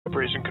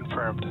Separation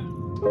confirmed.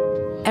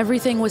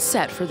 Everything was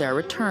set for their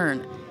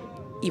return.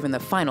 Even the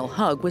final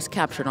hug was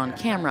captured on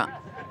camera.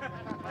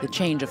 The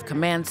change of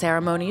command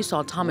ceremony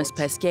saw Thomas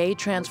Pesquet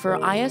transfer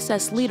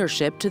ISS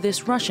leadership to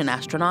this Russian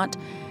astronaut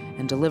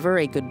and deliver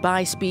a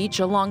goodbye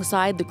speech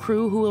alongside the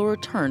crew who will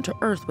return to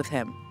Earth with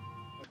him.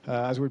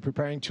 As we're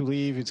preparing to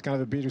leave, it's kind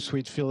of a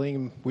bittersweet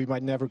feeling. We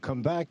might never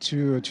come back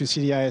to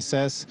see the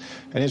ISS,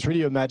 and it's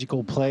really a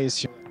magical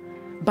place.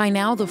 By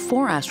now, the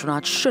 4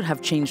 astronauts should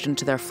have changed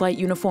into their flight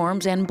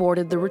uniforms and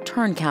boarded the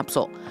return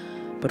capsule.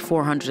 But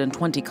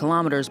 420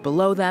 kilometers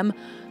below them,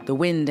 the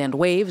wind and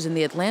waves in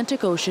the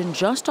Atlantic Ocean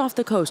just off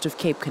the coast of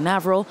Cape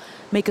Canaveral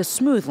make a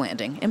smooth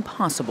landing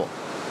impossible.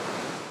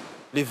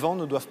 Les vents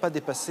ne doivent pas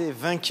dépasser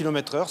 20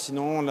 km/h,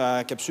 sinon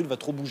la capsule va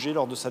trop bouger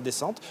lors de sa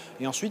descente.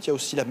 Et ensuite, il y a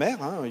aussi la mer,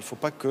 il ne faut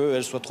pas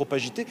qu'elle soit trop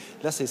agitée.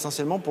 Là, c'est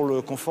essentiellement pour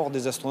le confort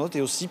des astronautes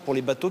et aussi pour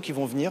les bateaux qui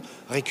vont venir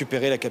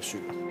récupérer la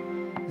capsule.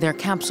 Their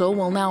capsule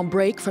will now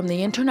break from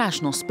the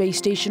International Space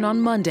Station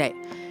on Monday.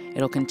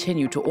 It'll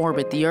continue to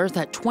orbit the Earth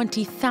at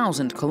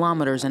 20,000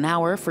 kilometers an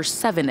hour for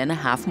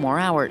 7.5 more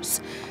hours.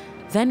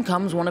 Then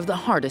comes one of the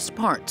hardest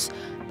parts,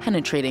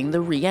 penetrating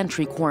the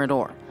re-entry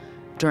corridor.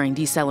 During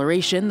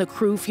deceleration, the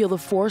crew feel the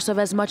force of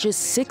as much as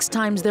 6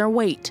 times their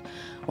weight,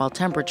 while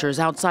temperatures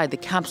outside the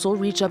capsule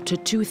reach up to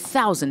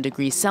 2,000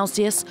 degrees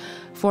Celsius,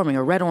 forming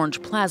a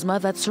red-orange plasma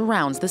that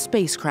surrounds the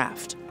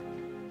spacecraft.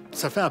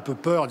 Ça fait un peu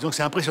peur, disons que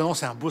c'est impressionnant,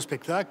 c'est un beau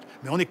spectacle,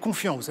 mais on est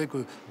confiant. Vous savez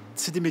que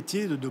c'est des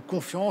métiers de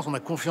confiance, on a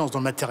confiance dans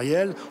le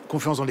matériel,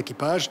 confiance dans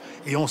l'équipage,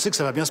 et on sait que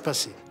ça va bien se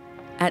passer.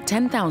 At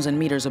 10,000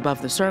 meters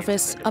above the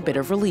surface, a bit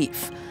of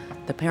relief.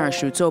 The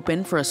parachutes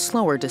open for a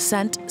slower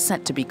descent,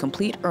 set to be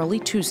complete early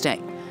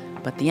Tuesday.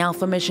 But the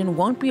Alpha mission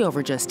won't be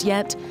over just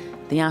yet.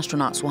 The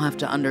astronauts will have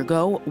to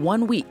undergo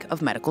 1 week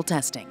of medical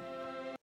testing.